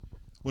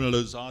One of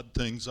those odd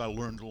things I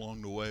learned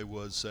along the way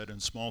was that in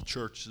small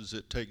churches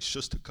it takes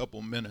just a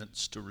couple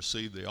minutes to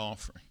receive the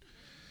offering.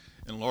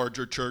 In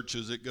larger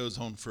churches it goes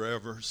on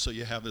forever, so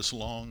you have this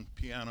long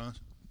piano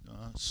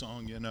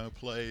song,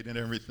 played and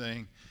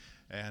everything.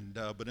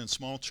 But in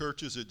small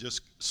churches it's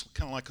just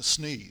kind of like a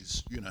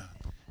sneeze,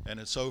 and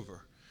it's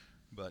over.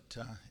 But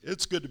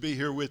it's good to be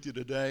here with you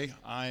today.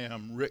 I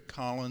am Rick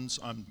Collins.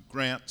 I'm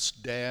Grant's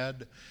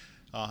dad.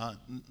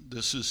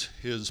 This is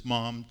his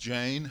mom,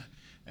 Jane,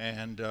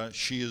 and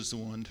she is the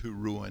one who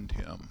ruined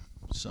him.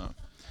 So,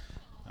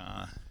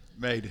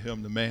 made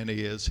him the man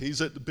he is.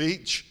 He's at the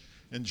beach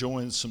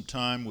enjoying some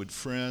time with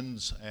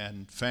friends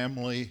and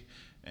family,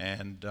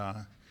 and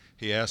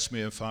he asked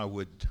me if I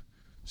would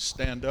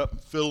stand up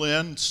and fill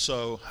in,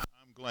 so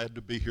I'm glad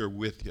to be here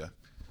with you.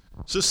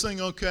 Is this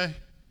thing okay?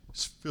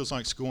 It feels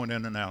like it's going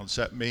in and out. Is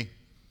that me?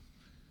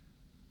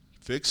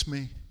 Fix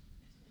me.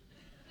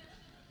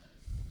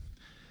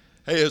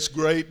 Hey, it's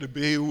great to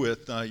be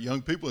with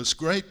young people. It's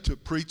great to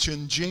preach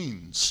in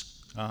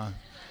jeans.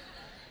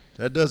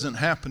 That doesn't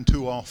happen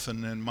too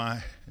often in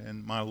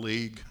my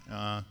league.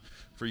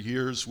 For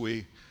years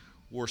we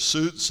wore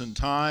suits and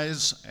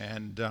ties,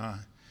 and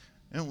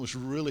it was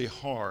really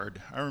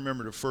hard. I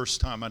remember the first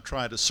time I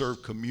tried to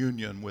serve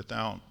communion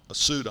without a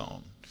suit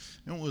on.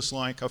 It was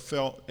like I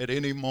felt at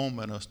any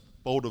moment a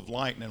bolt of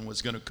lightning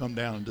was going to come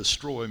down and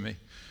destroy me.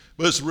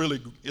 But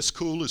it's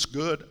cool, it's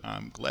good.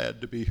 I'm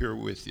glad to be here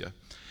with you.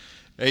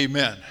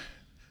 Amen.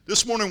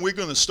 This morning we're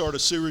going to start a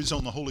series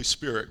on the Holy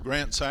Spirit.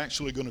 Grant's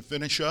actually going to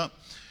finish up.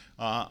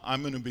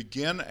 I'm going to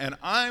begin, and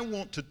I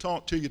want to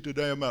talk to you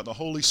today about the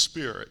Holy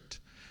Spirit,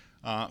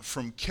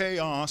 from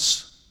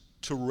chaos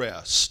to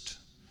rest.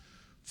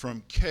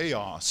 From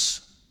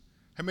chaos.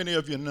 How many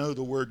of you know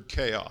the word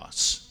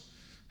chaos?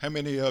 How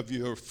many of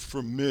you are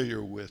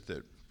familiar with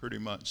it? Pretty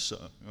much so.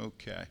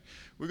 Okay.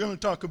 We're going to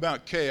talk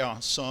about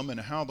chaos some and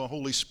how the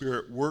Holy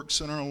Spirit works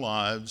in our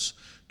lives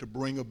to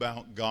bring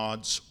about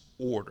God's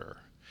order.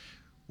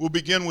 We'll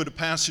begin with a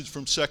passage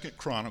from 2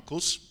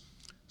 Chronicles.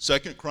 2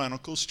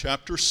 Chronicles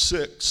chapter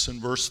 6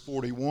 and verse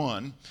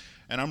 41.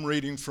 And I'm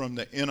reading from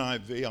the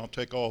NIV. I'll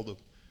take all the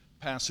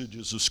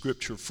passages of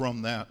Scripture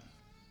from that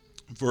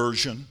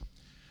version.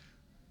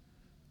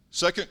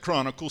 2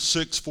 Chronicles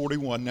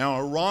 6:41. Now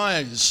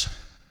arise,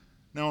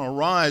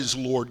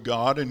 Lord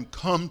God, and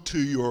come to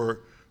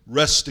your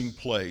resting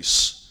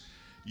place,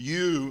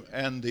 you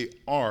and the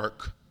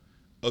ark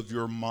of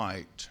your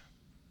might.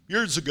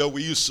 Years ago,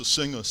 we used to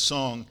sing a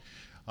song,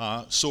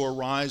 so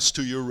arise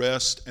to your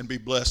rest and be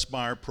blessed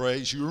by our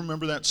praise. You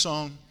remember that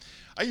song?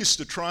 I used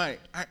to try,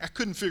 I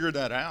couldn't figure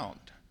that out.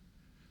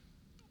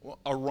 Well,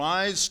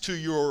 arise to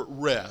your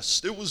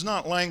rest. It was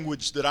not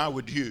language that I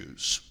would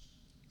use,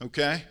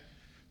 okay?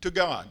 To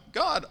God.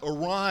 God,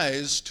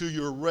 arise to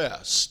your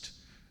rest.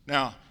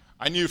 Now,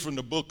 I knew from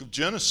the book of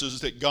Genesis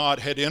that God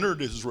had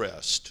entered his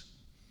rest,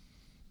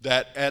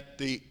 that at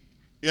the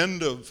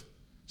end of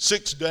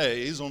 6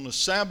 days, on the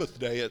Sabbath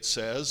day it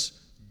says,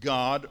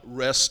 God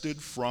rested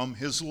from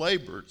his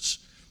labors.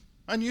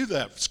 I knew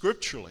that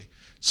scripturally.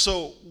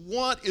 So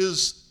what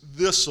is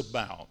this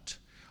about?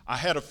 I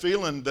had a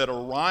feeling that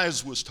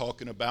arise was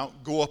talking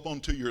about go up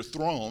onto your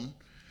throne,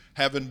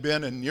 having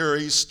been in Near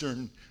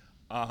Eastern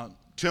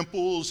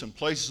temples and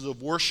places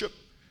of worship.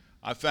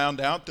 I found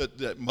out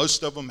that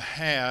most of them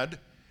had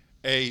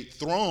a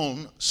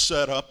throne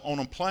set up on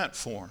a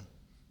platform.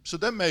 So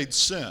that made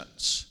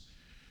sense.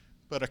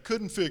 But I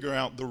couldn't figure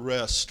out the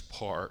rest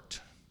part.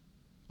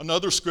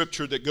 Another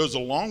scripture that goes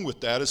along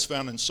with that is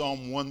found in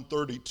Psalm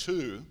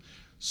 132.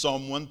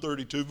 Psalm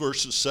 132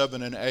 verses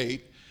 7 and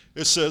 8.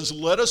 It says,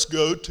 let us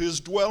go to his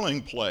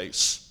dwelling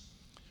place.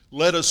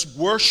 Let us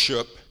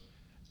worship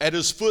at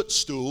his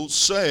footstool,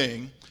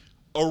 saying,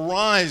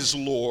 arise,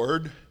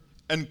 Lord,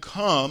 and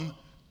come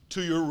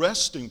to your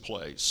resting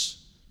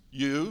place,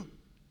 you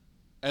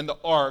and the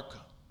ark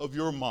of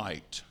your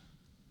might.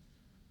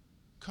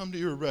 Come to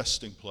your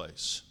resting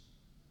place.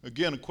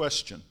 Again, a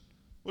question.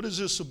 What is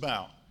this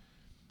about?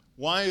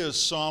 Why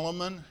is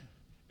Solomon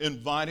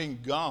inviting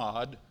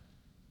God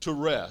to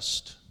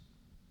rest?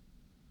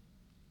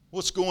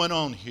 What's going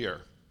on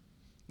here?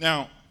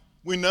 Now,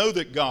 we know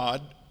that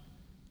God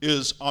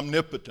is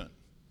omnipotent.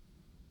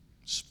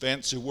 It's a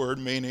fancy word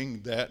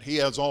meaning that he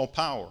has all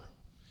power.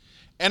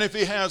 And if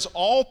he has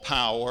all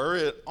power,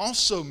 it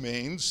also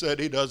means that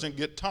he doesn't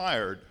get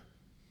tired.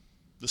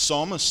 The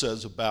psalmist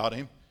says about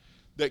him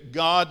that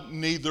God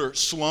neither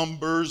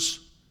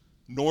slumbers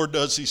nor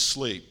does he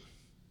sleep.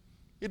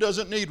 He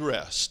doesn't need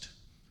rest.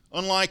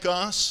 Unlike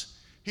us,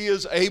 he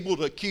is able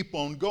to keep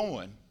on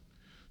going.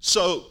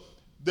 So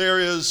there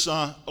is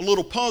a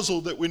little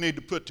puzzle that we need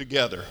to put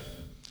together.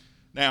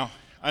 Now,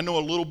 I know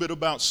a little bit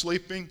about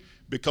sleeping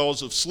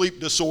because of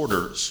sleep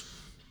disorders.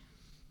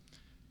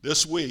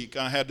 This week,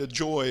 I had the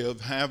joy of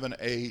having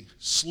a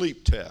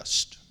sleep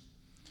test.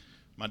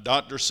 My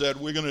doctor said,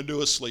 we're going to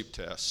do a sleep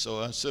test.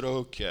 So I said,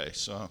 okay.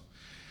 So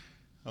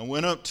I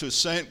went up to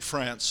St.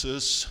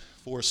 Francis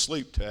for a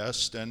sleep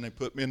test, and they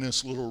put me in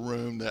this little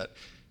room that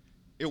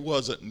it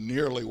wasn't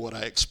nearly what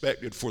I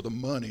expected for the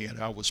money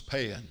that I was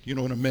paying. You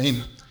know what I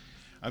mean?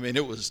 I mean,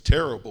 it was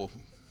terrible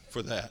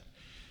for that.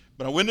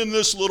 But I went in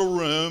this little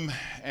room,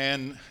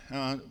 and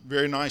a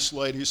very nice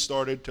lady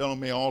started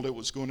telling me all that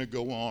was going to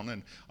go on.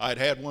 And I'd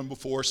had one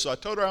before, so I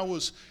told her I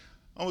was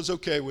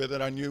okay with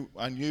it. I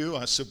knew.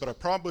 I said, but I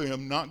probably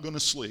am not going to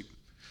sleep.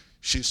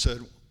 She said,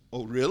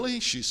 oh,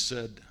 really? She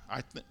said,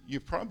 you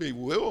probably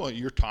will.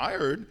 You're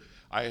tired.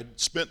 I had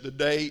spent the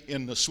day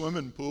in the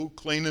swimming pool,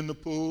 cleaning the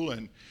pool,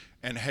 and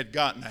had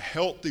gotten a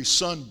healthy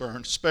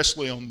sunburn,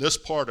 especially on this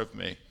part of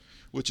me,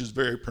 which is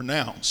very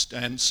pronounced.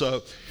 And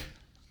so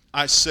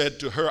I said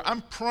to her,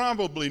 I'm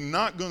probably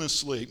not going to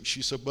sleep.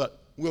 She said, but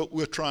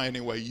we'll try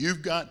anyway.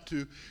 You've got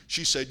to.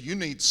 She said, you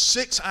need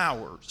 6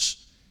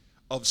 hours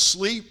of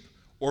sleep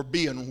or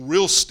being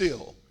real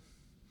still.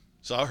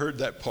 So I heard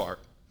that part.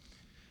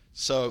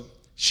 So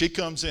she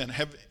comes in.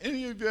 Have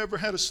any of you ever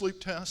had a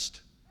sleep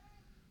test?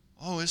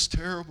 Oh, it's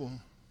terrible.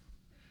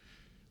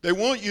 They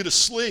want you to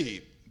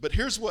sleep, but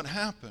here's what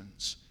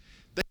happens.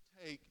 They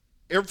take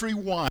every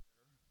wire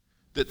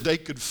that they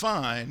could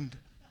find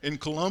in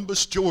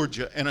Columbus,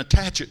 Georgia, and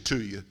attach it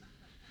to you.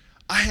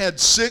 I had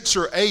 6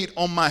 or 8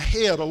 on my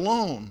head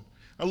alone.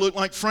 I looked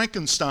like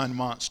Frankenstein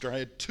monster. I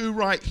had 2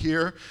 right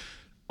here,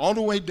 all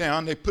the way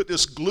down. They put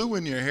this glue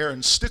in your hair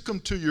and stick them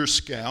to your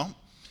scalp.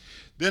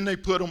 Then they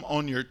put them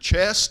on your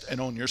chest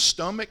and on your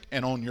stomach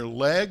and on your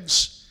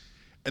legs.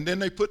 And then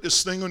they put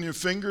this thing on your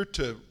finger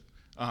to,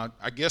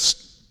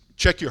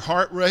 check your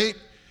heart rate.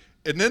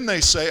 And then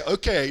they say,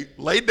 okay,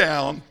 lay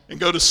down and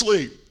go to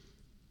sleep,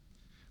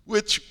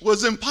 which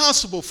was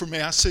impossible for me.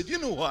 I said, you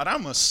know what?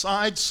 I'm a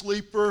side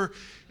sleeper,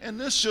 and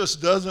this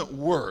just doesn't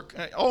work.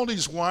 All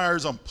these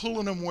wires, I'm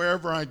pulling them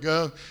wherever I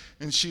go.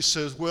 And she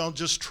says, well,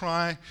 just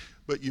try,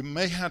 but you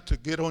may have to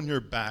get on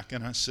your back.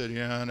 And I said,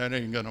 yeah, that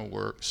ain't going to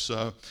work.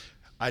 So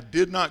I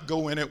did not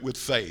go in it with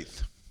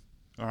faith,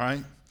 all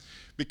right?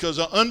 Because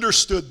I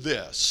understood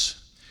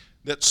this,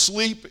 that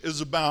sleep is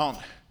about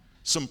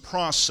some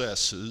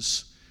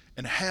processes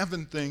and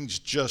having things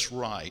just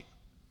right.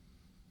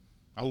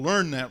 I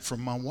learned that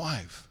from my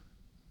wife.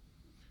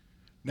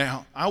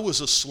 Now, I was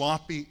a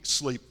sloppy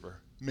sleeper,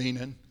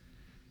 meaning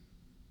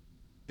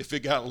if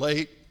it got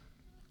late,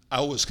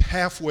 I was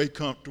halfway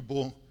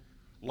comfortable,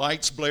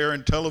 lights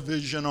blaring,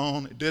 television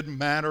on, it didn't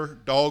matter,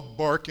 dog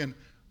barking,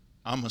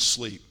 I'm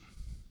asleep.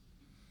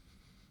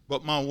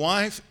 But my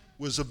wife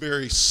was a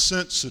very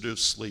sensitive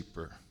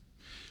sleeper,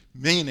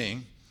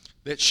 meaning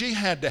that she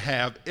had to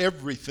have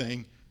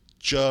everything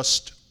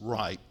just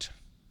right.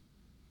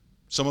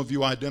 Some of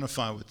you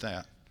identify with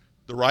that.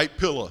 The right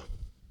pillow.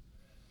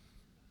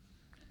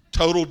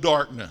 Total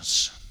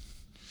darkness.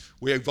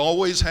 We have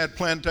always had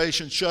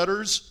plantation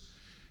shutters,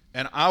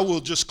 and I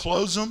will just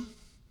close them,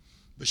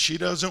 but she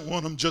doesn't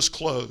want them just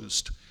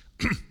closed.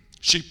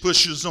 She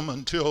pushes them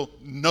until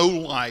no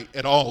light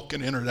at all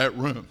can enter that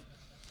room.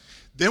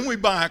 Then we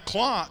buy a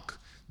clock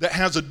that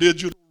has a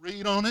digital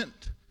read on it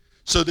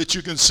so that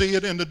you can see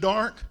it in the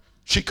dark.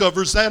 She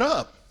covers that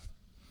up.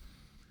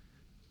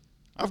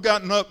 I've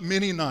gotten up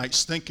many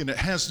nights thinking it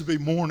has to be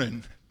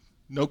morning,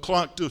 no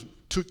clock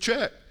to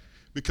check,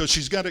 because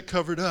she's got it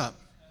covered up.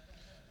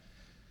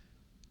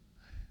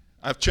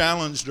 I've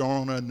challenged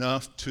Orna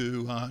enough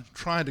to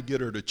try to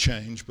get her to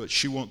change, but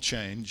she won't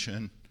change,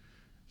 and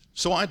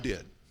so I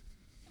did.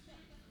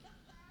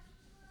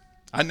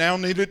 I now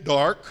need it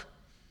dark.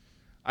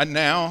 I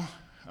now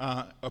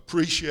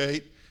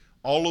appreciate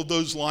all of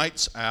those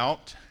lights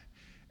out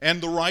and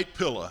the right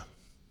pillow.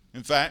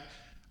 In fact,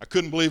 I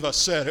couldn't believe I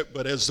said it,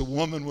 but as the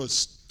woman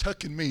was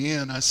tucking me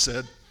in, I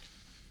said,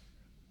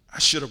 I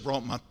should have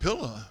brought my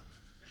pillow,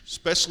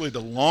 especially the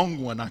long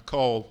one I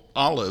call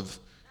Olive.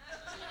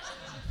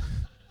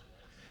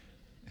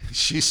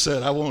 She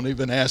said, I won't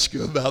even ask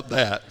you about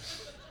that.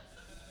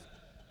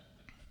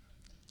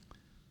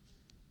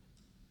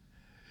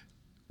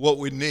 What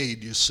we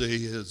need, you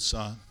see, is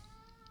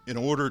in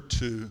order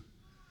to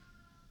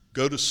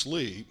go to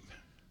sleep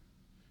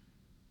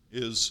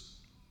is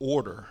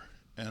order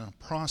and a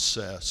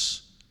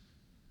process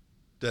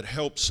that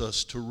helps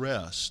us to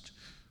rest.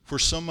 For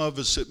some of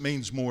us, it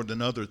means more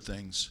than other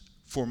things.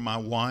 For my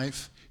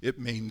wife, it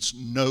means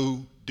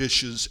no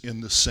dishes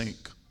in the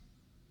sink.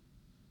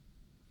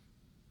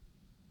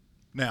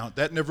 Now,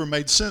 that never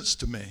made sense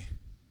to me.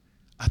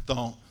 I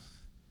thought,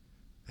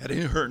 that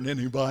ain't hurting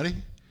anybody.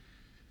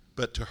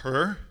 But to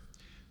her,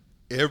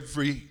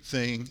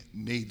 everything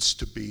needs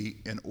to be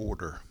in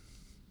order.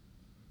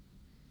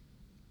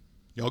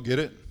 Y'all get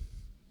it?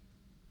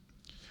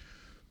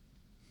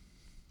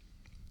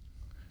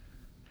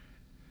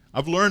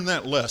 I've learned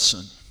that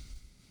lesson,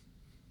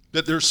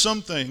 that there's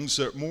some things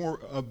that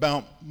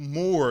are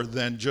more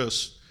than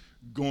just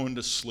going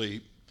to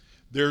sleep.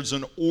 There's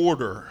an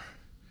order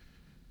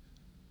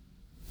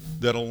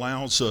that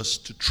allows us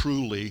to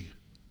truly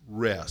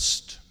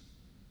rest.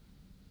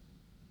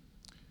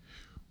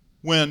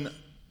 When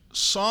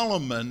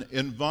Solomon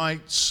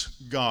invites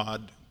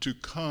God to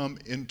come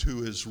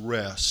into his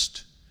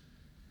rest,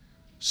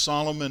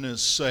 Solomon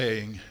is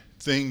saying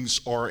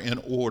things are in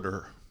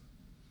order.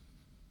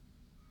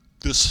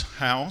 This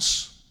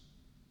house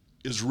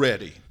is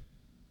ready.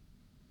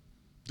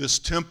 This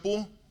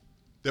temple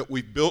that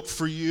we built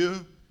for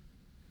you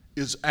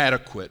is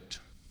adequate.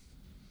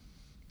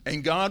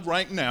 And God,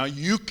 right now,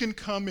 you can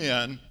come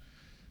in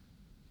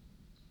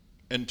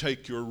and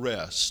take your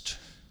rest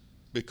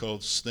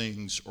because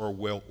things are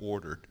well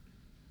ordered.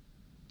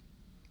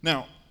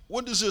 Now,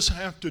 what does this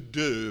have to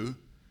do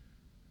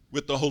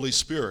with the Holy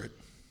Spirit?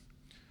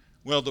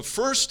 Well, the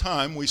first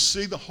time we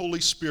see the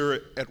Holy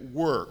Spirit at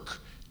work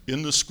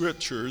in the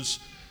Scriptures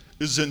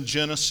is in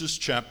Genesis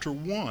chapter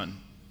 1.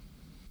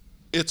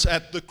 It's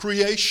at the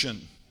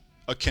creation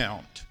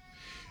account.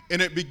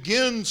 And it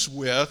begins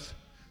with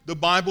the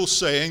Bible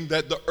saying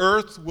that the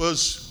earth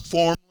was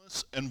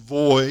formless and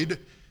void,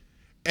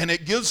 and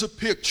it gives a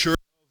picture of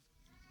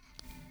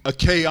a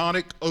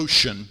chaotic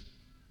ocean,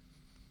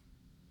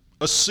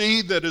 a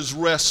sea that is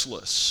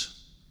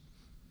restless,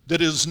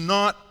 that is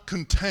not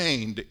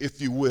contained, if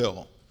you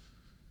will.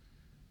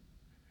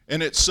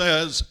 And it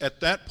says at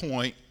that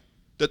point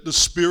that the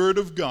Spirit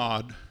of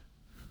God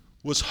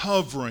was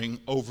hovering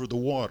over the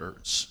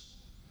waters.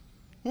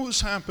 What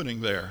was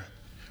happening there?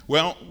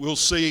 Well, we'll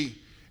see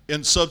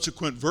in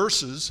subsequent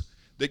verses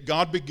that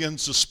God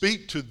begins to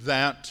speak to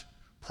that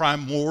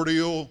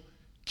primordial,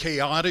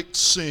 chaotic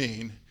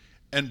scene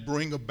and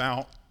bring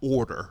about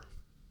order.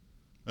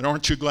 And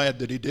aren't you glad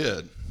that he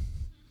did?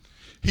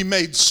 He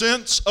made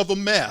sense of a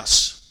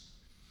mess.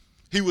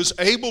 He was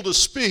able to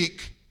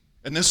speak,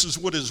 and this is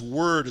what his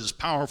word is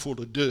powerful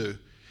to do.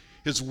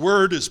 His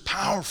word is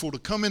powerful to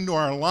come into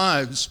our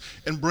lives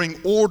and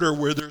bring order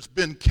where there's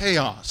been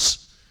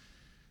chaos.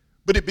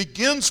 But it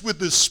begins with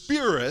the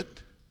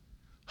Spirit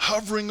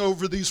hovering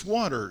over these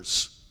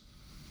waters,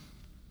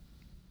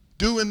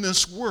 doing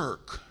this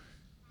work,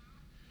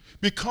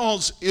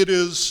 because it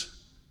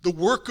is the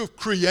work of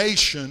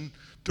creation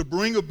to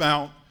bring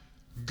about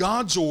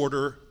God's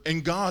order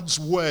and God's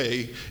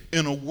way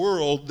in a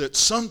world that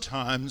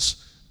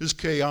sometimes is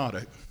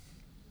chaotic.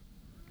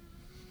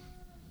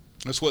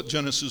 That's what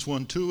Genesis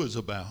 1:2 is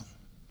about.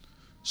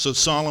 So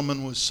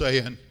Solomon was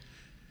saying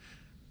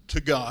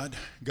to God,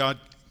 God,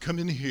 come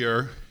in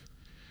here,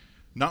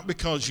 not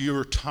because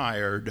you're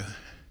tired,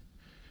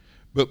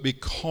 but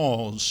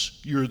because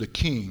you're the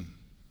king.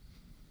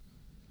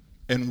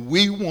 And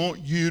we want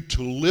you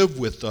to live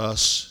with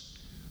us,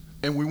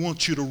 and we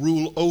want you to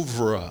rule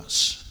over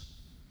us.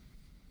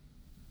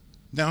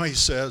 Now he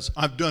says,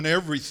 I've done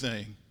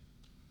everything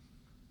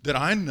that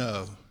I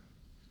know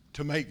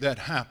to make that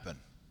happen.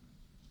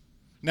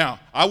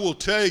 Now, I will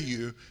tell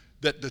you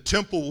that the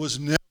temple was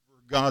never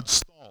God's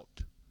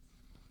thought.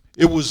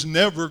 It was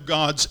never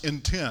God's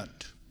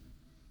intent.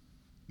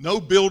 No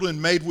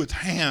building made with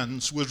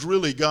hands was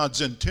really God's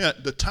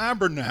intent. The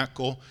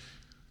tabernacle,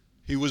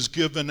 he was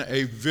given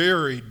a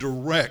very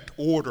direct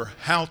order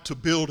how to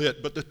build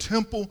it. But the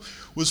temple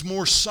was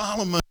more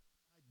Solomon's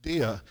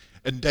idea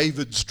and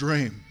David's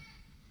dream.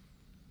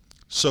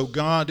 So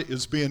God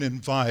is being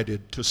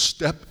invited to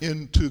step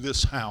into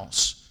this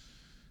house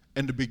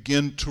and to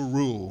begin to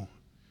rule,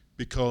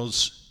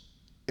 because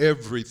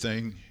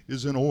everything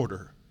is in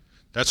order.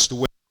 That's the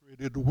way he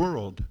created the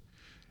world.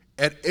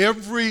 At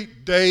every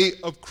day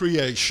of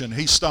creation,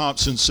 he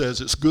stops and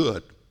says, it's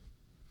good.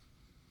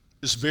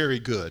 It's very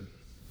good.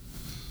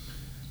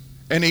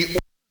 And he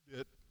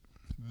ordered it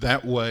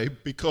that way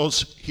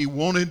because he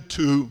wanted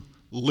to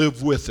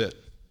live with it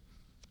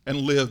and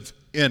live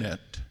in it.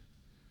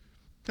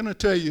 Can I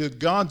tell you,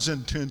 God's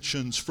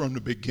intentions from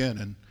the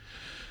beginning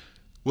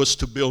was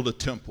to build a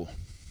temple.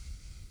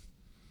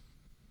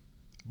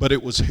 But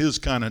it was his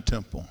kind of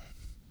temple.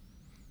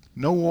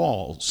 No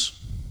walls.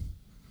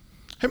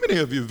 How many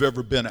of you have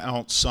ever been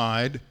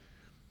outside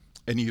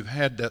and you've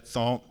had that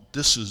thought,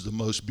 this is the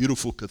most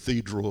beautiful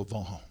cathedral of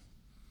all?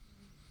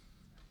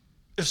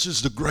 This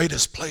is the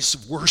greatest place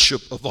of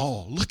worship of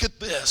all. Look at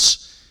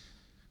this.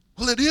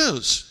 Well, it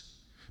is.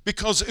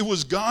 Because it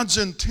was God's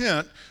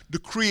intent to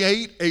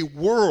create a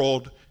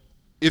world,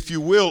 if you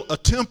will, a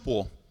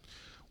temple,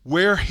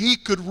 where he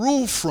could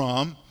rule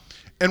from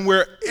and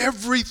where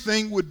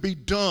everything would be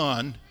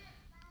done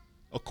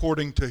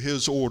according to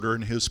his order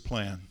and his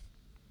plan.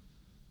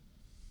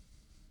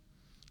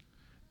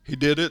 He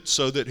did it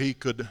so that he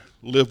could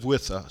live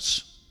with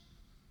us,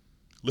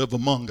 live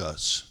among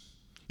us.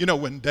 You know,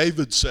 when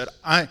David said,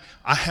 I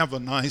have a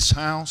nice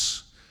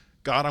house,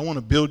 God, I want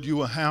to build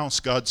you a house,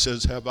 God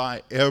says, have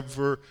I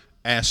ever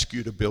asked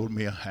you to build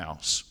me a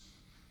house?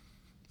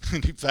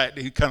 And in fact,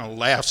 he kind of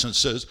laughs and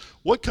says,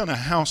 what kind of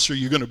house are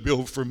you going to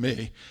build for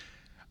me?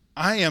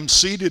 I am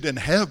seated in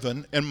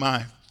heaven and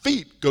my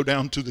feet go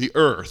down to the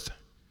earth.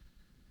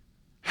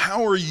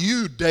 How are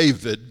you,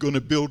 David, going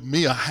to build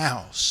me a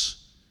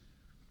house?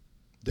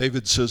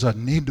 David says, I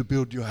need to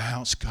build you a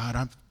house,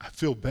 God. I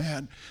feel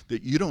bad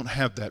that you don't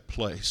have that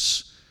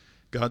place.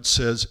 God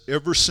says,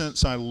 ever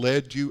since I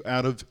led you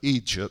out of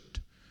Egypt,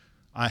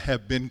 I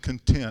have been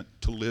content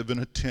to live in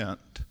a tent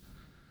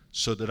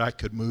so that I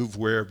could move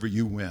wherever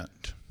you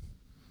went.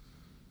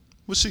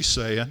 What's he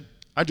saying?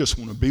 I just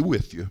want to be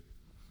with you.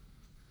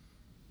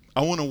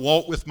 I want to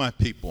walk with my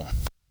people.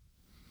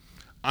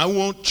 I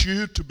want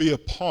you to be a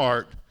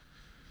part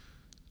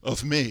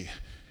of me.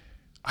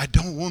 I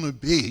don't want to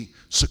be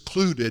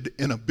secluded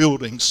in a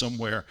building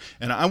somewhere.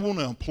 And I want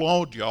to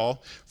applaud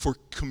y'all for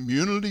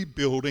community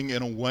building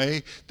in a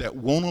way that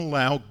won't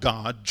allow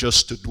God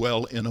just to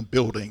dwell in a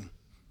building.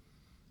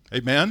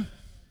 Amen?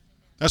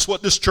 That's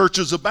what this church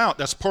is about.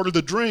 That's part of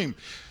the dream.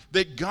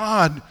 That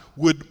God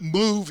would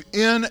move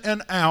in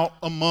and out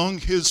among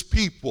his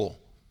people.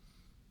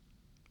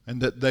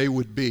 And that they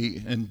would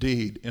be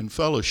indeed in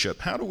fellowship.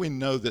 How do we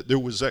know that there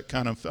was that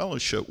kind of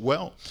fellowship?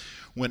 Well,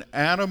 when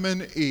Adam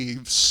and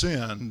Eve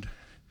sinned,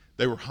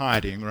 they were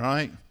hiding,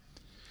 right?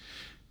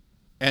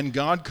 And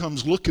God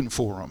comes looking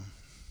for them.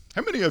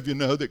 How many of you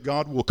know that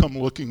God will come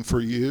looking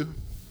for you?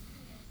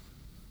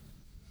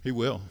 He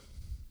will.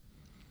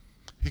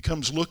 He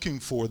comes looking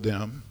for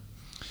them.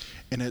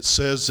 And it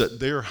says that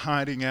they're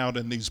hiding out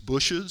in these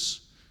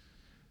bushes.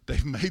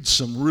 They've made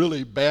some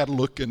really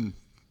bad-looking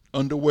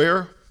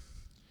underwear.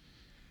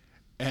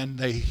 And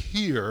they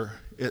hear,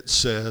 it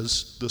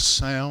says, the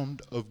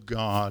sound of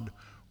God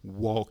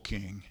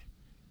walking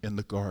in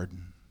the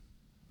garden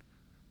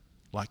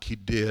like he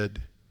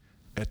did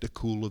at the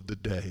cool of the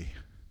day.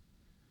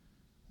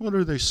 What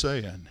are they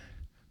saying?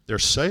 They're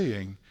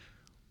saying,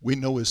 we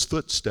know his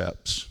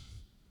footsteps.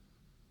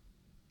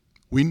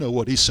 We know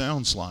what he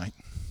sounds like.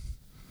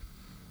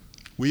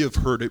 We have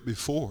heard it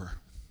before.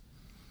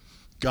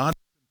 God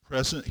is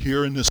present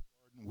here in this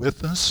garden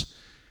with us,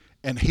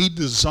 and he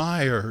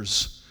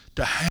desires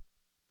to have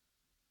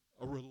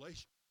a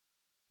relationship.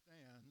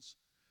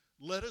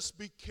 Let us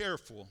be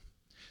careful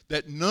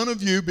that none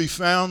of you be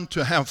found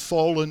to have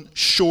fallen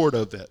short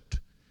of it.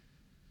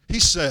 He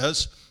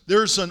says,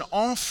 there's an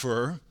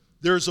offer,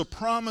 there's a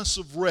promise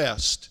of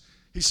rest.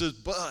 He says,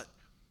 but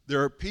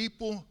there are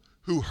people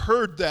who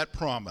heard that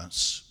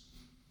promise.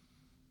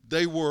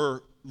 They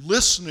were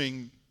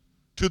listening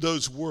to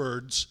those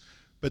words,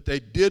 but they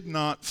did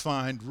not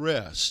find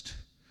rest.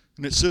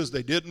 And it says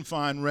they didn't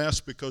find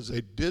rest because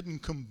they didn't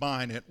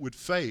combine it with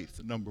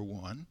faith, number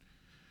one.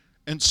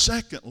 And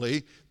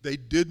secondly, they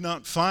did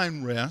not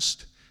find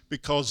rest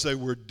because they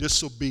were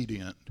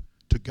disobedient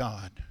to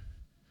God.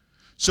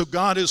 So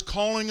God is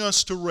calling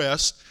us to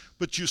rest,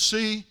 but you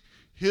see,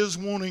 his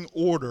wanting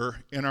order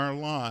in our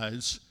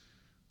lives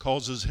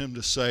causes him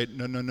to say,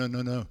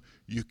 no.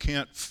 You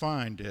can't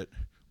find it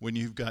when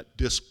you've got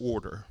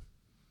disorder,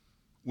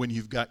 when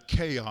you've got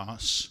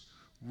chaos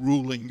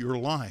ruling your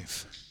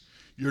life.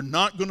 You're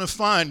not going to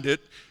find it.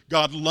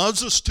 God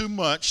loves us too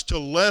much to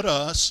let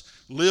us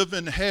live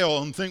in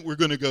hell and think we're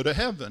going to go to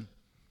heaven.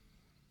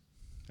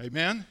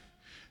 Amen?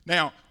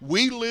 Now,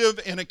 we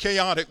live in a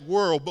chaotic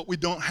world, but we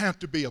don't have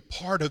to be a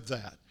part of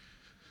that.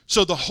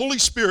 So the Holy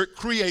Spirit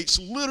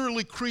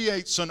literally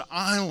creates an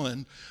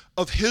island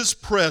of his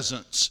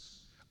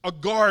presence, a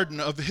garden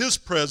of his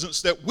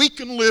presence that we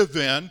can live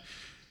in,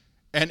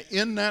 and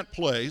in that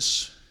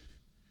place,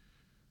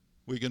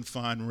 we can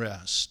find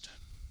rest.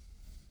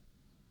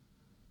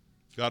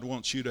 God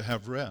wants you to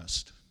have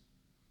rest.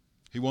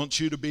 He wants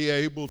you to be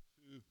able to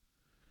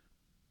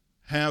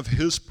have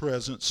his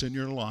presence in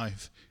your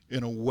life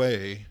in a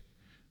way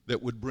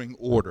that would bring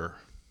order.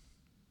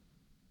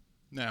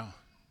 Now,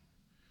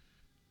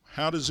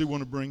 how does he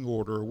want to bring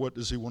order, or what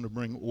does he want to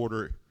bring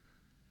order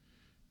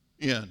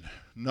in?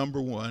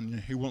 Number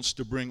one, he wants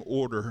to bring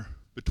order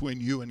between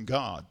you and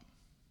God,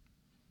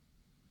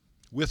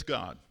 with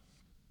God.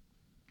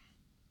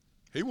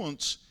 He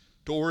wants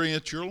to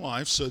orient your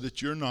life so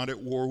that you're not at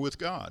war with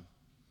God.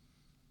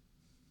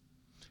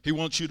 He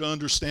wants you to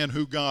understand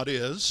who God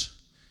is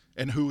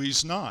and who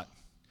he's not.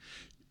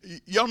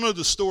 Y'all know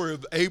the story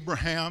of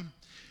Abraham,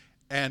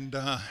 and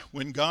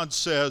when God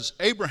says,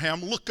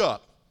 Abraham, look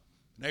up.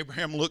 And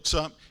Abraham looks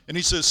up, and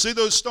he says, see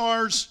those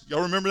stars?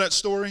 Y'all remember that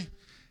story?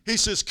 He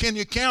says, can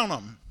you count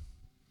them?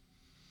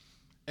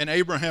 And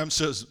Abraham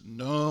says,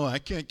 no, I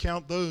can't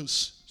count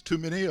those. Too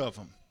many of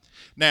them.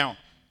 Now,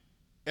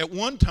 at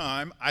one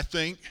time, I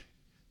think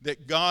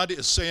that God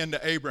is saying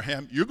to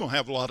Abraham, you're going to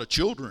have a lot of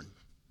children.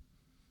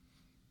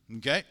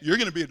 Okay? You're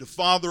going to be the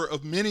father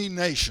of many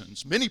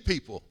nations, many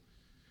people.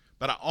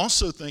 But I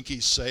also think he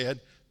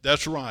said,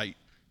 that's right.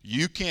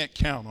 You can't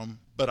count them,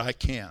 but I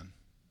can.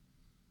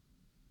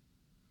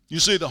 You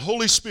see, the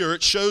Holy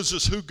Spirit shows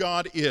us who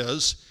God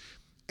is.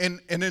 And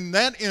in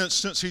that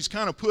instance, he's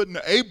kind of putting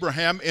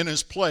Abraham in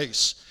his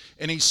place.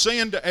 And he's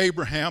saying to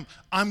Abraham,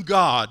 I'm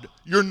God,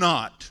 you're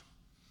not.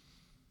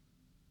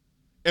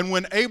 And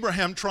when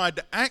Abraham tried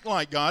to act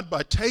like God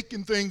by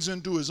taking things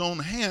into his own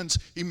hands,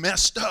 he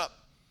messed up.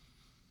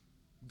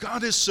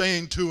 God is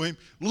saying to him,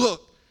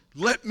 look,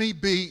 let me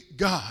be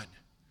God.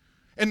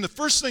 And the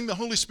first thing the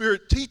Holy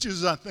Spirit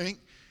teaches, I think,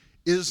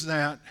 is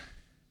that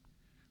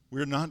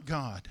we're not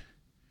God.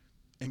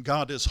 And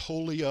God is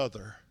wholly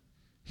other.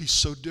 He's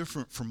so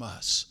different from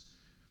us.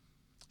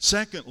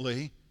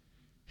 Secondly,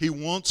 he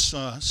wants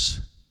us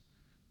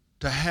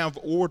to have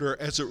order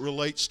as it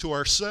relates to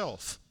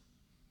ourselves.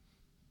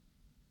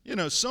 You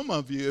know, some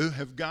of you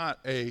have got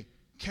a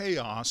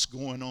chaos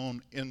going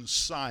on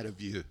inside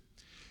of you.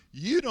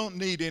 You don't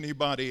need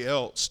anybody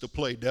else to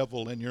play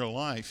devil in your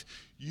life.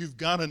 you've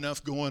got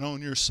enough going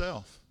on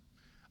yourself.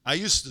 I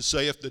used to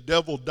say if the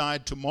devil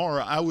died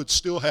tomorrow, I would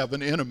still have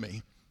an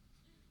enemy.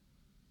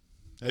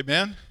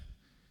 Amen?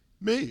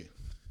 Me.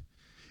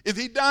 If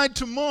he died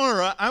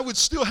tomorrow, I would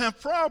still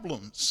have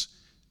problems.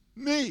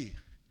 Me.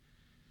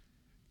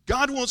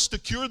 God wants to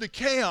cure the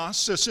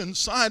chaos that's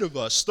inside of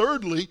us.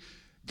 Thirdly,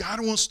 God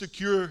wants to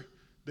cure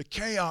the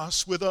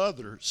chaos with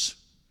others.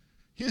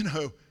 You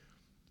know,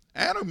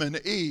 Adam and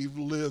Eve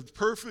lived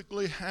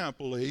perfectly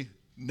happily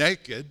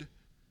naked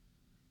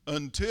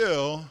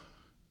until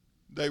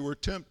they were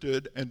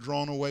tempted and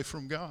drawn away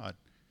from God.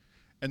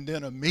 And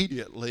then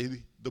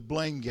immediately the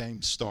blame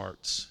game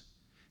starts.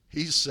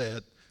 He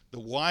said, the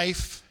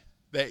wife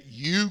that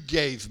you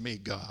gave me,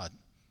 God,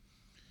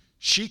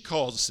 she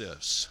caused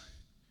this.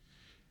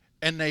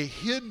 And they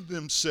hid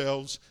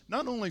themselves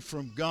not only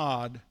from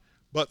God,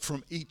 but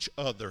from each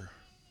other.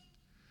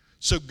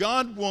 So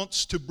God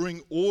wants to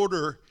bring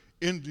order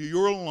into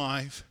your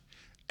life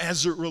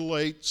as it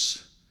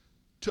relates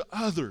to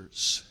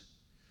others.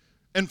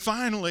 And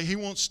finally, he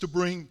wants to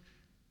bring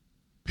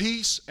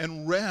peace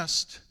and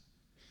rest,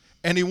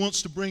 and he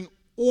wants to bring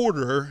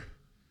order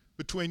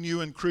between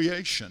you and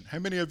creation. How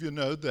many of you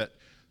know that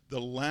the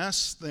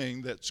last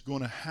thing that's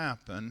going to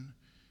happen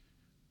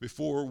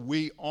before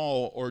we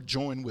all are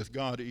joined with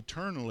God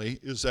eternally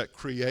is that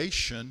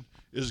creation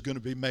is going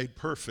to be made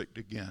perfect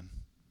again?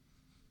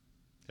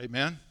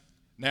 Amen?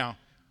 Now,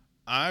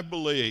 I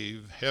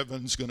believe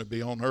heaven's going to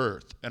be on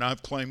earth, and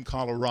I've claimed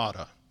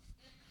Colorado.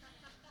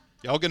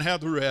 Y'all can have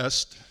the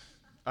rest.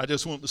 I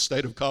just want the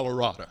state of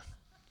Colorado.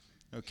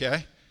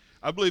 Okay?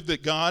 I believe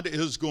that God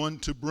is going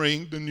to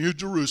bring the New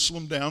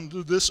Jerusalem down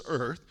to this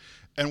earth,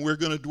 and we're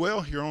going to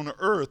dwell here on an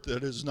earth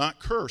that is not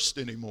cursed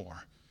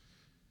anymore.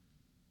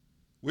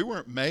 We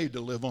weren't made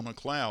to live on a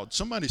cloud.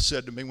 Somebody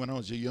said to me when I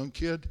was a young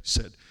kid,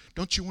 said,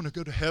 "Don't you want to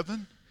go to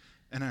heaven?"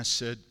 And I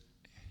said,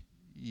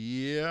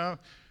 "Yeah,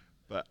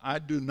 but I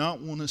do not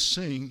want to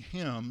sing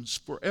hymns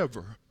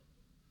forever."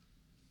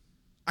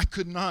 I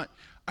could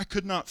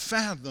not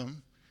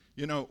fathom,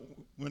 you know,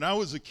 when I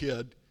was a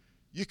kid,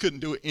 you couldn't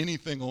do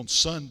anything on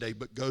Sunday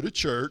but go to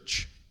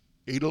church,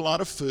 eat a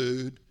lot of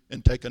food,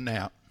 and take a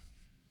nap.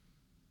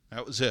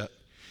 That was it.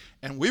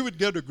 And we would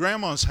go to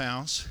Grandma's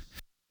house.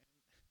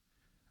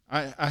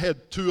 I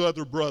had two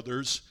other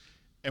brothers,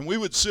 and we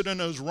would sit in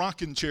those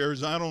rocking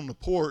chairs out on the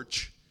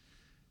porch,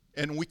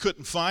 and we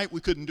couldn't fight,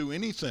 we couldn't do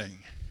anything.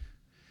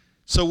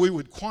 So we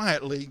would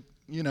quietly,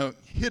 you know,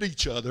 hit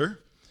each other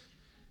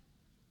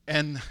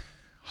and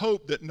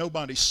hope that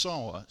nobody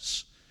saw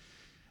us.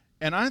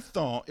 And I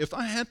thought, if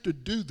I had to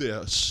do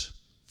this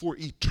for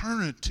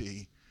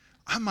eternity,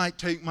 I might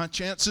take my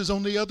chances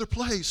on the other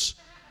place.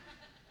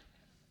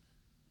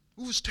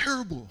 It was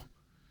terrible.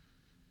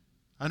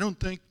 I don't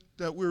think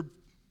that we're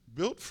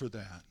built for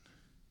that.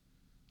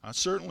 I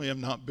certainly am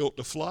not built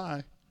to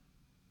fly.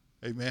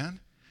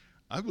 Amen?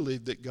 I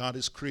believe that God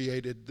has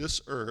created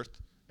this earth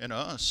and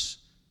us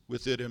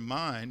with it in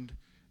mind,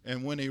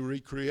 and when he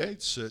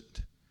recreates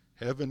it,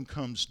 heaven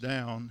comes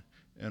down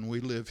and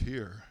we live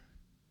here.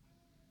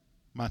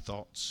 My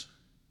thoughts.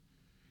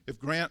 If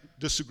Grant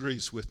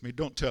disagrees with me,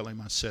 don't tell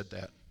him I said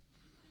that.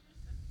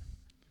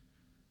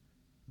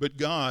 But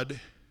God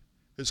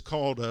has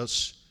called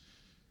us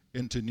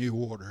into new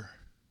order.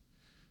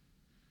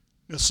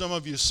 Now, some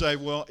of you say,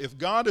 well, if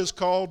God has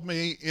called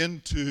me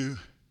into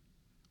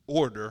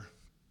order,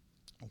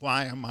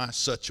 why am I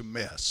such a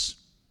mess?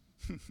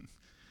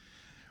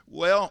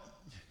 Well,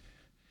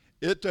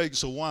 it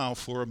takes a while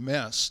for a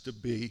mess to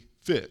be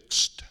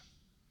fixed.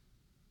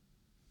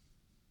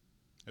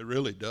 It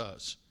really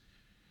does.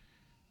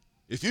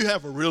 If you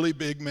have a really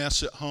big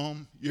mess at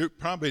home, you're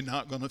probably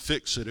not going to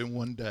fix it in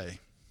one day.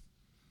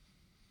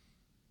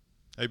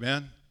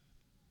 Amen?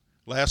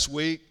 Last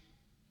week,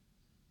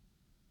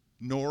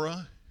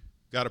 Nora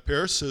got a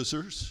pair of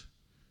scissors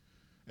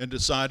and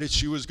decided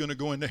she was going to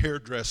go into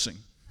hairdressing.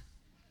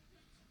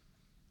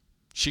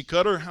 She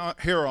cut her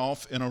hair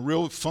off in a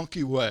real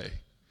funky way.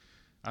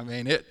 I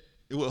mean, it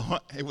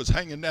was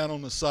hanging down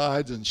on the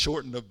sides and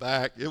short in the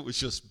back. It was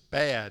just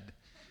bad.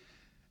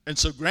 And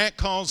so Grant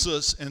calls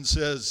us and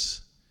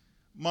says,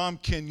 "Mom,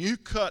 can you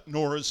cut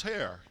Nora's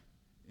hair?"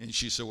 And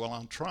she said, "Well,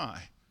 I'll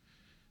try."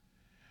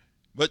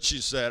 But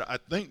she said, "I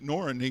think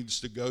Nora needs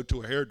to go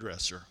to a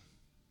hairdresser.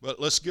 But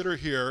let's get her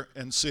here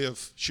and see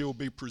if she'll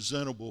be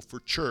presentable for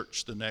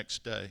church the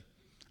next day.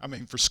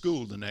 For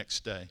school the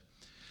next day."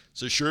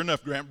 So sure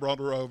enough, Grant brought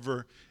her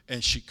over,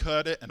 and she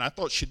cut it, and I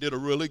thought she did a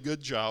really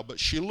good job, but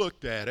she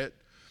looked at it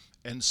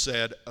and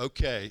said,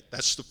 "Okay,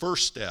 that's the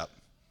first step.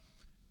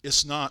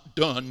 It's not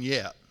done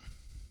yet."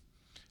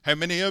 How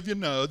many of you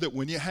know that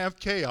when you have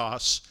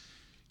chaos,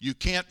 you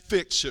can't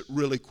fix it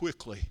really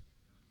quickly?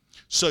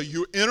 So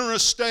you enter a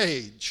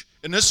stage,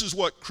 and this is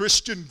what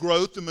Christian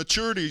growth and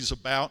maturity is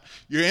about.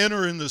 You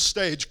enter in the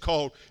stage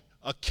called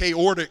a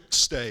chaotic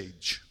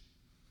stage.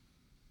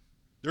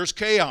 There's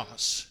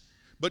chaos,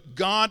 but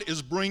God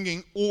is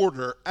bringing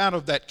order out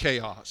of that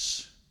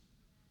chaos.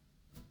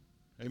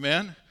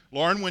 Amen?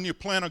 Lauren, when you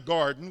plant a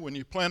garden, when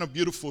you plant a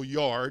beautiful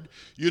yard,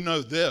 you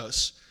know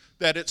this,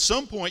 that at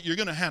some point you're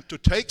going to have to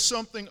take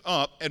something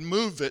up and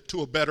move it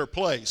to a better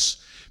place,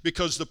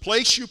 because the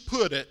place you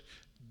put it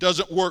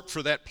doesn't work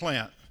for that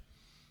plant.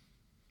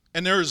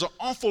 And there is an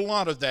awful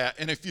lot of that.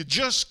 And if you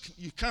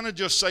kind of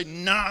just say,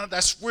 nah,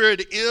 that's where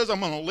it is, I'm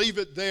going to leave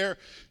it there,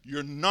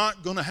 you're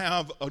not going to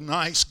have a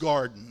nice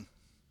garden.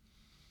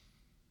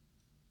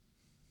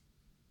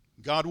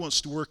 God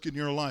wants to work in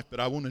your life, but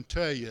I want to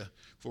tell you,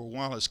 for a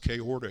while it's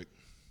chaotic.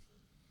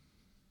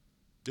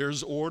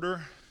 There's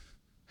order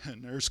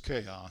and there's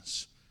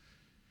chaos.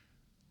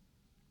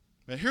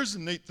 But here's the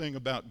neat thing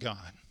about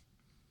God,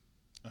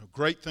 a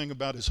great thing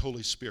about His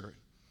Holy Spirit.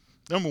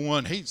 Number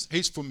one,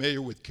 He's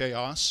familiar with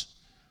chaos.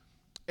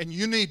 And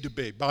you need to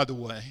be, by the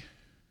way.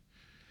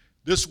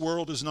 This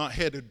world is not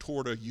headed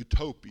toward a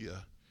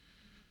utopia.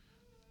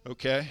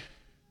 Okay?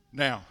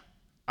 Now,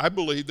 I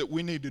believe that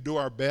we need to do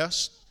our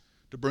best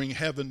to bring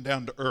heaven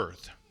down to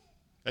earth.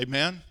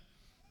 Amen?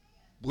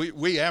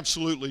 We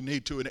absolutely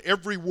need to in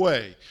every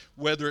way,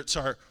 whether it's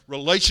our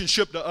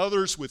relationship to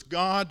others, with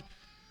God,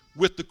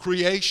 with the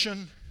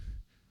creation.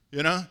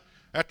 You know,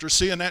 after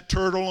seeing that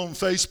turtle on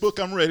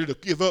Facebook, I'm ready to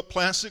give up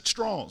plastic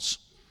straws.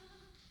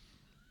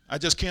 I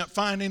just can't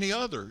find any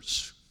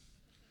others.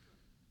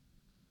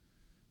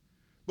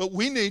 But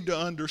we need to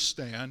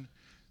understand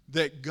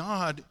that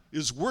God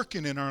is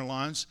working in our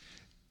lives,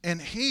 and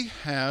He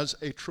has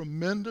a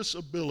tremendous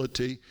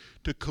ability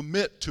to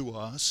commit to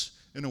us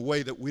in a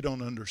way that we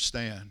don't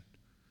understand.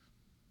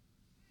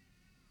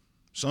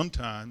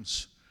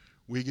 Sometimes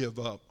we give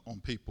up on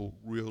people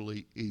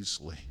really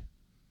easily.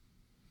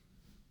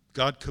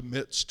 God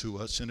commits to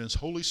us, and His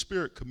Holy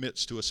Spirit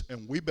commits to us,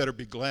 and we better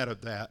be glad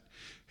of that.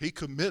 He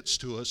commits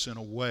to us in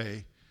a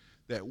way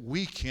that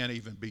we can't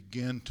even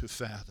begin to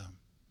fathom.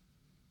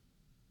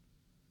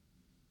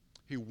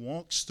 He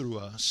walks through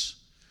us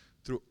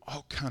through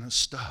all kind of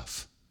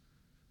stuff.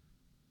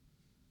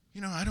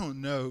 You know, I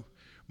don't know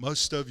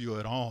most of you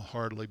at all,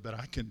 hardly, but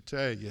I can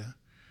tell you,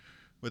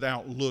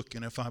 without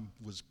looking, if I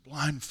was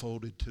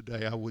blindfolded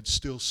today, I would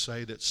still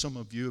say that some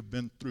of you have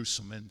been through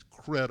some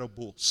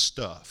incredible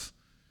stuff.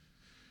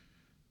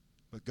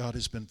 But God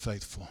has been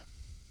faithful.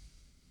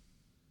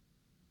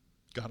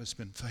 God has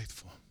been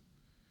faithful.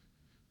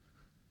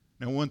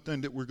 Now, one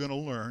thing that we're going to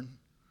learn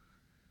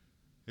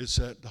is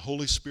that the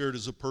Holy Spirit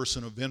is a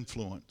person of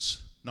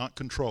influence, not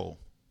control.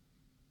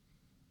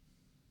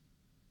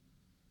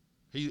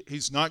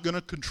 He's not going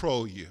to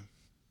control you.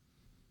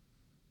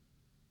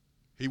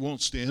 He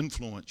wants to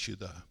influence you,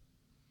 though.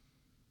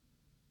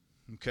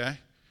 Okay?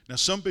 Now,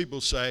 some people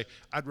say,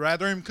 I'd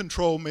rather Him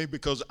control me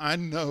because I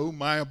know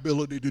my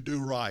ability to do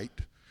right,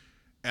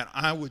 and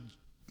I would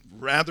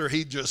rather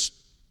He just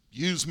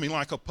use me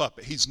like a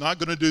puppet. He's not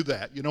going to do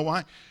that. You know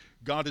why?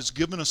 God has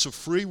given us a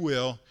free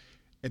will,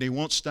 and He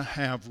wants to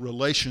have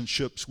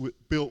relationships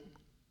built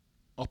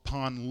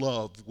upon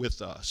love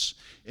with us.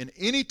 And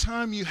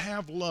anytime you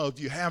have love,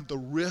 you have the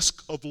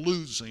risk of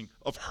losing,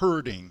 of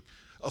hurting,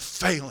 of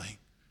failing.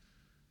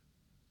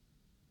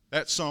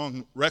 That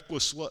song,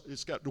 Reckless Love,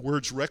 it's got the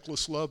words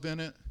reckless love in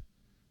it.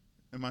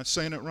 Am I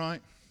saying it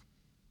right?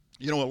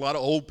 You know, a lot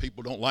of old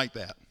people don't like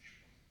that.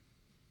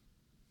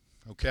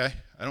 Okay?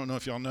 I don't know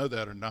if y'all know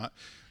that or not,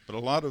 but a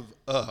lot of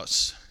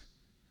us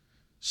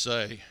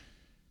say,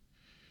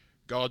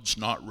 God's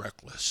not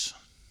reckless.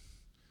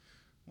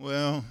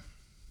 Well,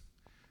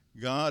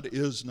 God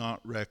is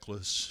not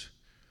reckless,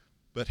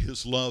 but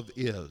His love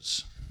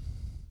is.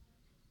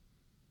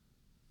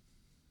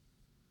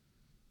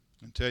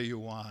 I'll tell you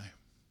why.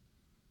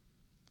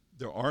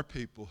 There are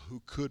people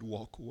who could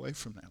walk away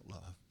from that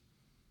love.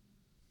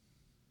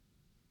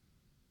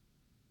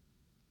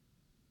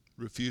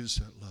 Refuse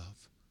that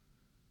love.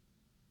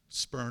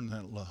 Spurn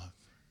that love.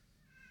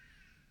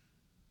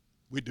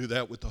 We do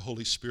that with the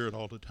Holy Spirit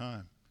all the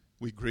time.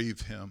 We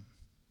grieve Him.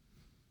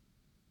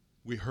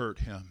 We hurt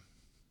Him.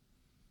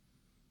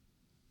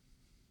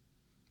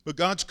 But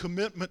God's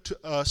commitment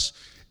to us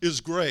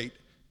is great.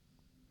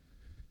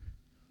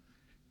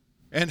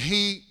 And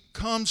He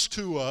comes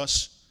to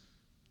us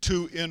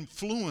to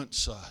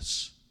influence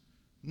us,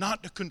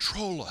 not to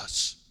control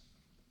us.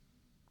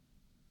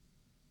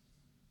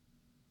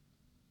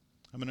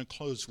 I'm going to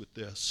close with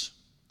this.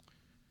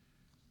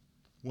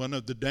 One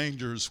of the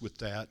dangers with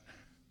that,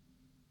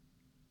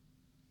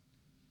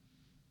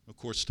 of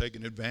course,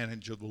 taking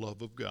advantage of the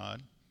love of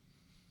God,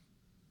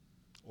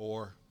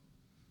 or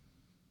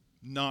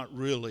not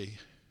really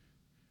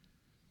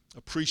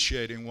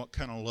appreciating what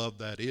kind of love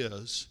that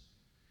is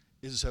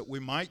that we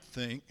might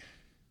think,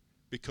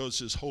 because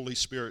His Holy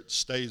Spirit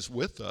stays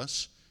with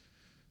us,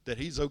 that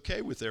He's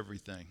okay with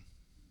everything.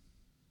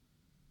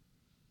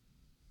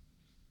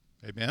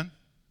 Amen?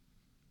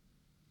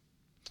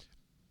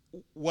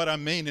 What I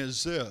mean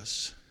is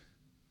this.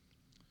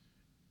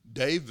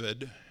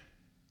 David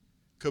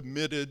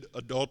committed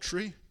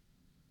adultery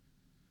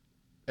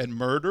and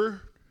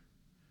murder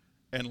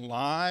and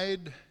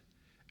lied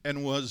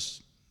and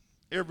was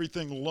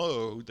everything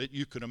low that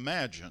you could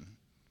imagine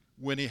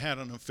when he had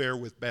an affair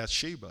with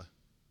Bathsheba.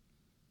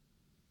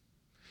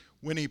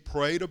 When he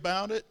prayed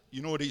about it,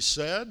 you know what he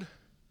said?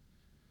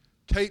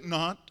 Take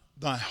not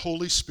thy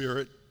Holy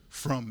Spirit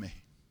from me.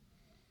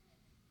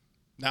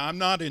 Now, I'm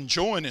not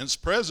enjoying his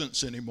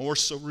presence anymore,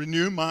 so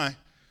renew my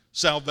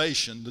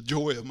salvation, the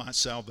joy of my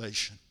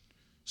salvation.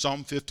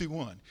 Psalm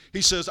 51.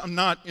 He says, I'm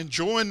not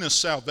enjoying this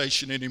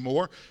salvation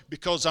anymore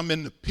because I'm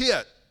in the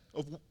pit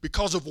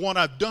because of what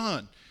I've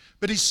done.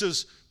 But he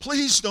says,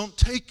 please don't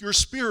take your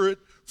Spirit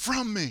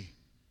from me.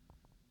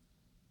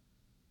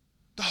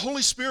 The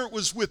Holy Spirit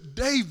was with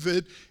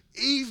David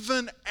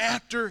even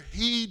after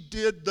he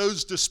did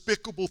those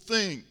despicable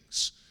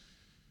things.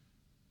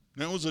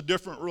 And it was a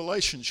different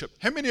relationship.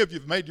 How many of you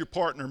have made your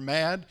partner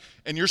mad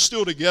and you're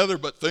still together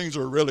but things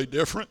are really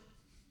different?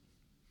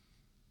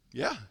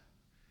 Yeah.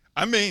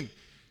 I mean,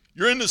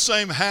 you're in the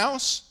same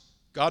house.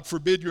 God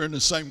forbid you're in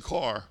the same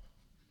car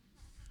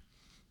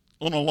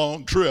on a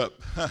long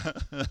trip.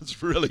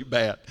 That's really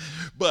bad.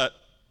 But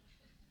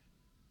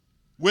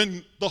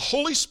when the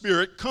Holy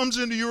Spirit comes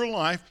into your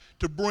life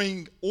to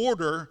bring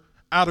order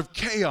out of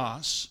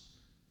chaos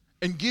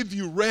and give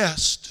you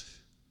rest,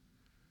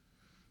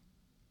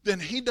 then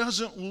he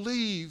doesn't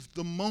leave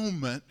the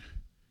moment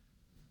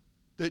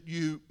that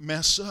you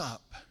mess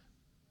up.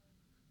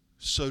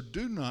 So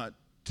do not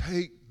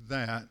take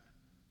that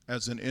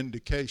as an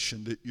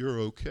indication that you're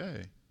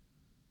okay,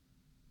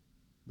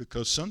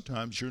 because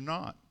sometimes you're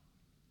not.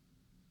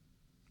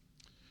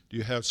 Do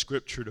you have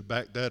scripture to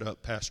back that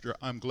up, Pastor?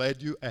 I'm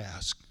glad you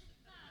asked.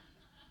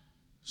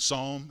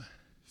 Psalm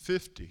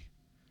 50.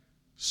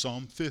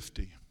 Psalm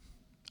 50.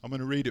 I'm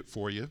going to read it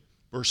for you,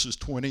 verses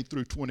 20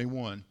 through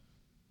 21.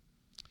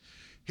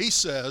 He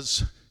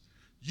says,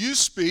 you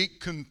speak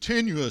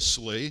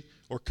continuously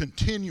or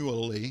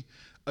continually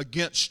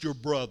against your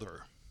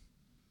brother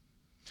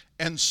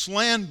and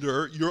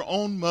slander your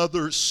own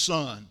mother's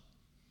son.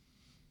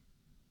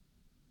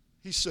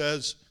 He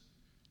says,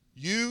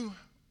 you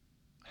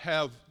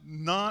have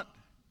not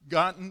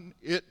gotten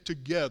it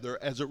together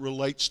as it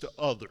relates to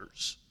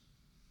others.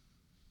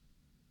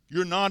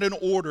 You're not in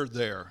order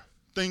there.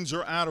 Things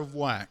are out of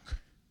whack.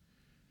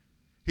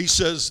 He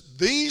says,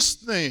 these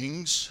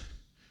things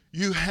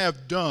you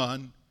have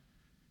done,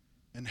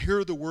 and here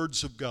are the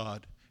words of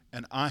God,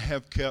 and I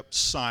have kept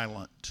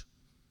silent.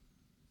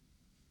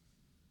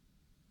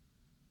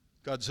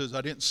 God says,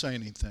 I didn't say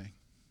anything.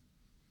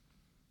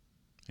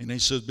 And he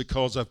says,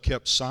 because I've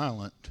kept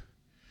silent,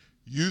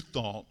 you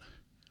thought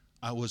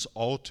I was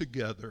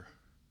altogether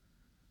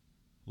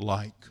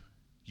like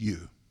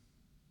you.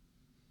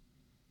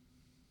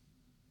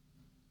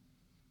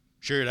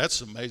 Sherry,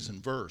 that's an amazing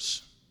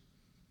verse.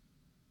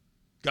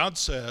 God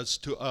says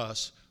to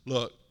us,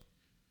 look,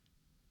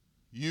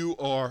 you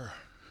are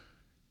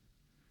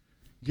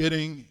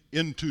getting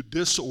into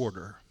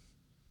disorder,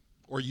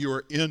 or you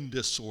are in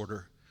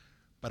disorder,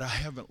 but I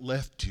haven't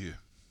left you.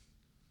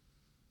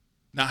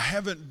 Now, I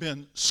haven't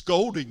been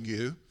scolding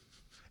you,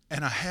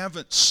 and I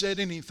haven't said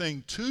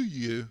anything to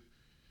you,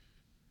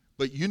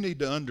 but you need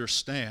to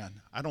understand,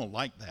 I don't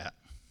like that.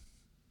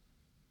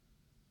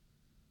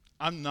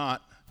 I'm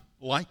not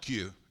like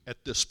you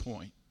at this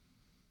point.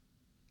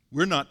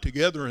 We're not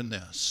together in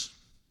this.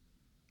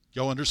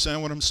 Y'all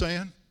understand what I'm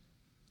saying?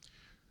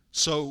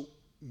 So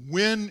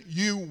when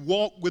you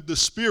walk with the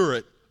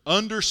Spirit,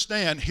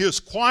 understand his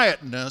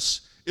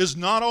quietness is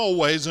not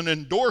always an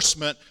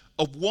endorsement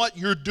of what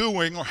you're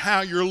doing or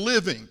how you're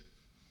living.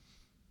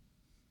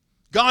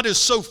 God is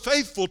so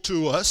faithful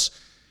to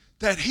us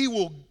that he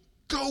will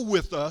go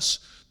with us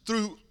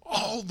through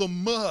all the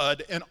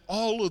mud and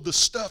all of the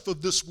stuff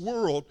of this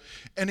world,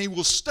 and he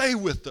will stay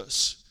with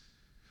us.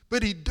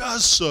 But he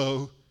does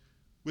so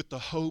with the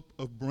hope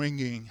of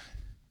bringing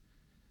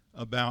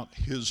about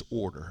his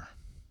order.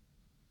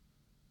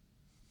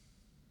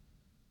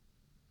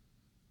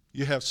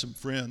 You have some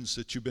friends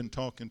that you've been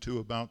talking to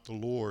about the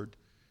Lord,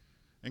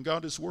 and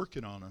God is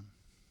working on them.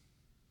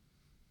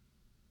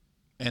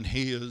 And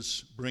he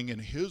is bringing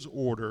his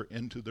order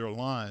into their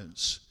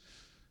lives,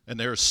 and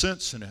they're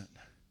sensing it.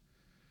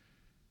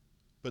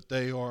 But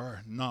they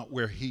are not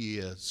where he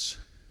is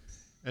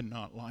and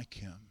not like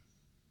him.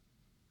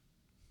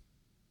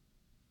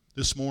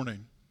 This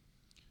morning,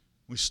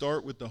 we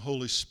start with the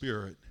Holy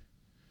Spirit,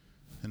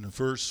 and the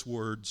first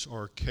words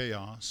are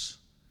chaos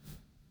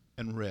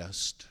and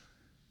rest.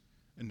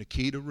 And the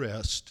key to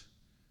rest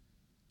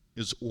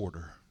is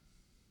order.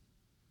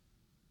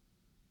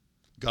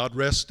 God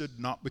rested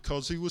not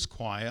because he was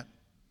quiet,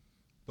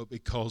 but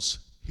because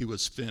he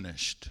was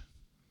finished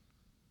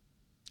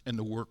and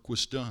the work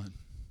was done.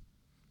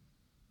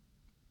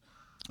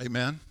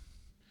 Amen?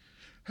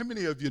 How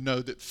many of you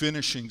know that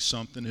finishing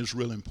something is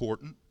real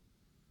important?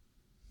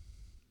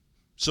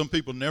 Some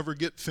people never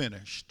get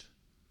finished.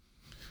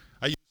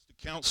 I used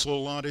to counsel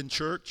a lot in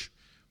church,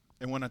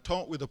 and when I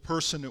talked with a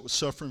person that was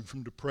suffering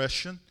from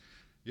depression,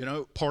 you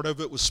know, part of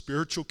it was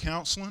spiritual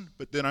counseling,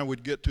 but then I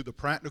would get to the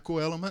practical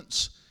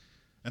elements,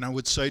 and I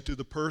would say to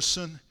the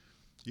person,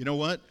 you know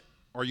what,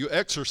 are you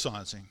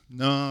exercising?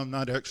 No, I'm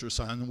not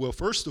exercising. Well,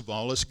 first of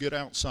all, let's get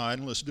outside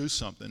and let's do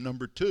something.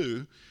 Number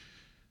two,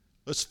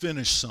 let's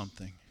finish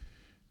something.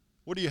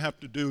 What do you have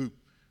to do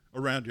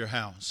around your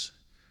house?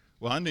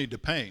 Well, I need to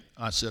paint.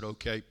 I said,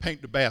 okay,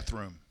 paint the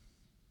bathroom.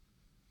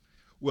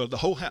 Well, the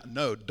whole house.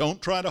 No,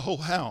 don't try the whole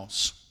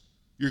house.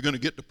 You're going to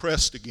get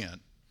depressed again.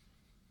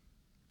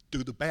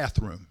 Do the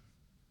bathroom.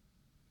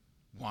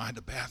 Why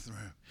the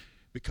bathroom?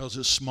 Because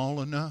it's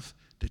small enough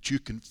that you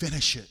can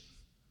finish it.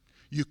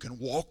 You can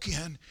walk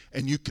in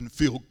and you can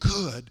feel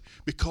good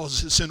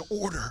because it's in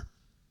order.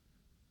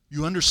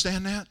 You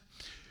understand that?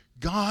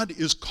 God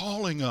is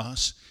calling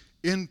us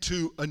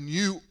into a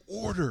new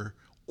order,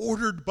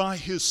 ordered by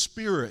His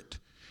Spirit.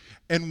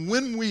 And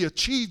when we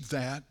achieve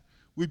that,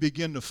 we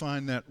begin to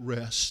find that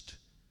rest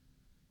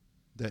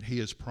that He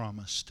has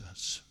promised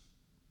us.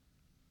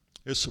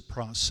 It's a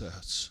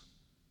process.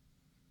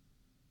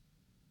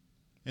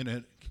 And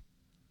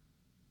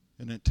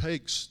it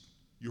takes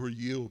your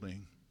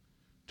yielding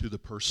to the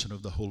person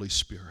of the Holy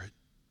Spirit.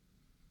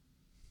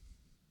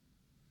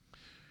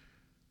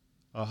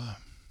 I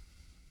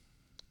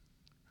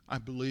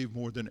believe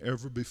more than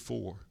ever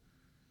before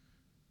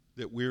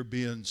that we're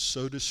being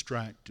so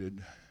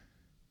distracted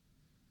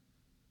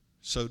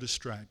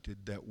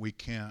that we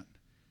can't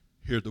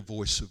hear the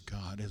voice of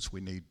God as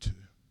we need to.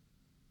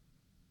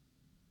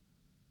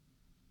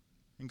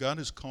 And God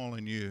is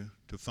calling you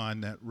to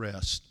find that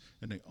rest.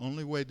 And the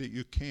only way that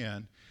you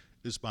can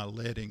is by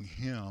letting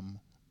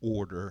Him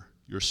order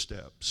your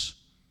steps,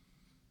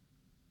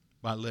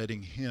 by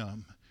letting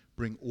Him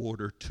bring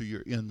order to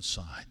your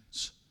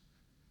insides.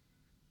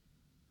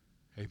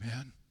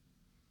 Amen?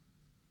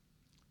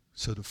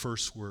 So the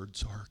first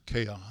words are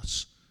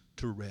chaos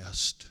to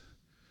rest,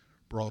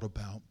 brought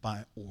about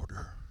by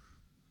order.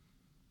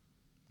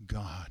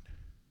 God.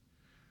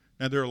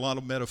 Now there are a lot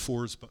of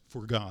metaphors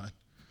for God,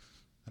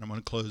 and I'm going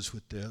to close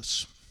with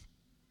this.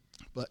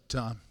 But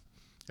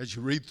as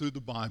you read through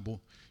the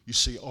Bible, you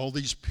see all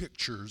these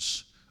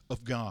pictures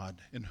of God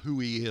and who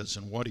He is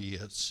and what He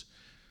is.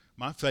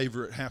 My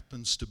favorite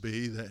happens to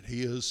be that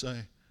He is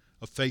a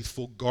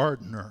faithful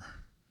gardener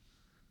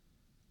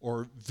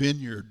or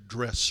vineyard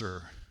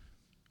dresser,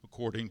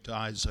 according to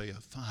Isaiah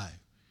 5.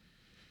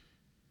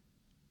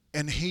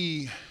 And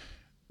He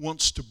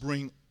wants to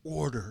bring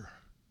order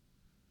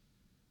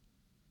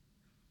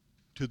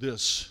to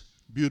this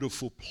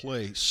beautiful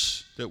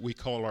place that we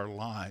call our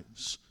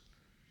lives.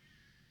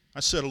 I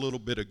said a little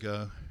bit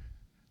ago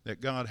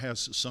that God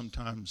has to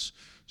sometimes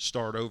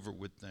start over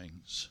with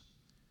things.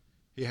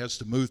 He has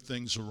to move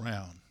things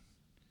around.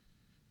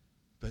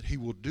 But He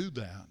will do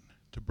that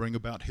to bring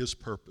about His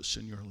purpose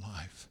in your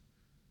life.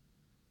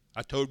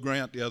 I told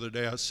Grant the other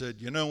day, I said,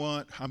 you know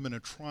what? I'm going to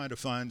try to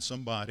find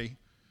somebody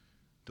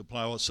to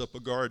plow us up a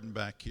garden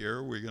back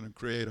here. We're going to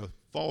create a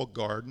fall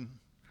garden,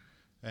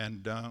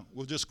 and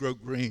we'll just grow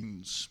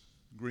green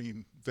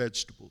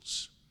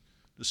vegetables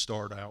to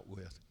start out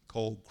with,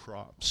 cold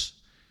crops.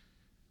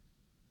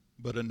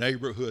 But a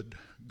neighborhood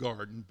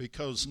garden,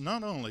 because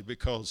not only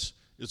because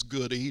it's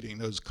good eating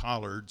those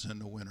collards in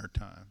the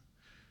wintertime,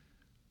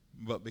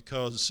 but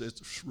because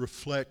it's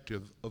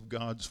reflective of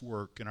God's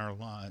work in our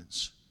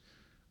lives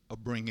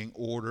of bringing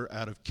order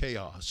out of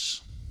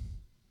chaos,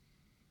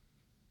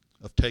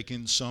 of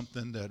taking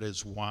something that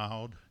is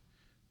wild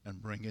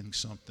and bringing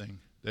something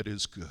that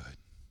is good.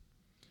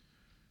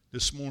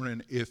 This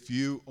morning, if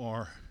you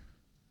are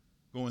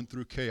going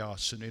through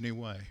chaos in any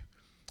way,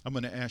 I'm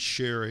going to ask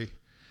Sherry,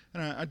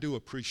 and I do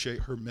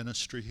appreciate her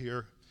ministry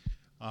here,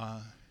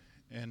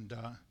 and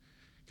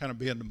kind of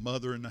being the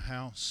mother in the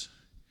house.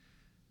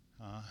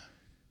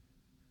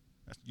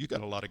 You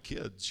got a lot of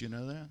kids, you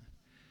know that?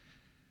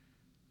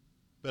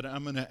 But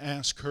I'm going to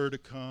ask her to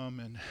come,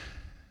 and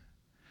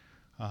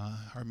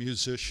our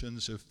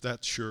musicians, if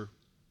that's your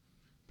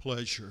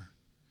pleasure,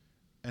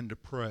 and to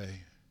pray.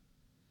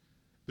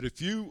 But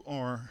if you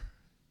are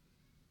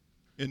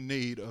in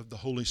need of the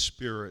Holy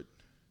Spirit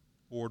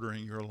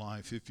ordering your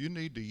life, if you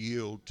need to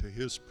yield to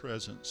His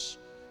presence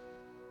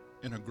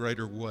in a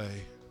greater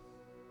way,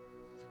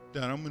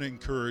 then I'm going to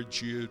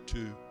encourage you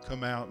to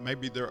come out.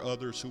 Maybe there are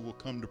others who will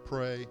come to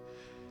pray,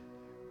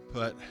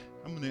 but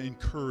I'm going to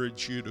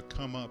encourage you to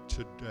come up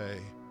today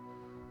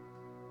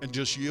and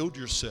just yield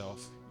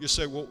yourself. You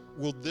say, well,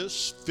 will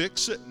this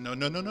fix it?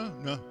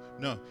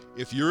 No.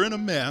 If you're in a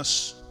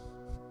mess,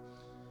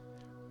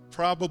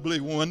 probably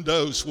one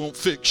dose won't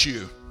fix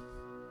you.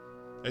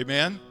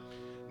 Amen?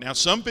 Now,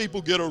 some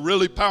people get a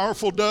really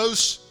powerful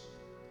dose,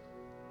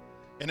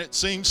 and it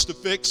seems to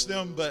fix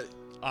them, but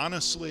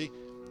honestly,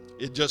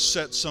 it just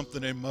sets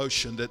something in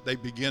motion that they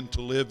begin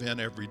to live in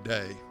every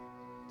day,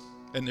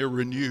 and they're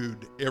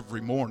renewed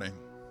every morning.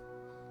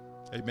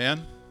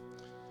 Amen?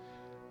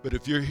 But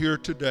if you're here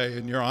today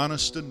and you're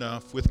honest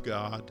enough with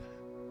God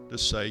to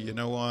say, you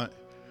know what,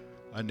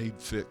 I need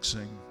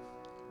fixing,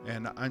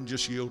 and I'm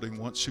just yielding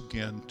once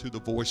again to the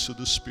voice of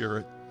the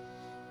Spirit,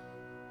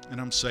 and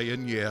I'm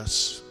saying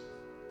yes.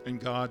 And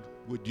God,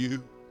 would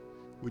you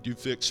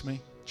fix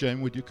me?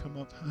 Jane, would you come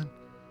up, hon?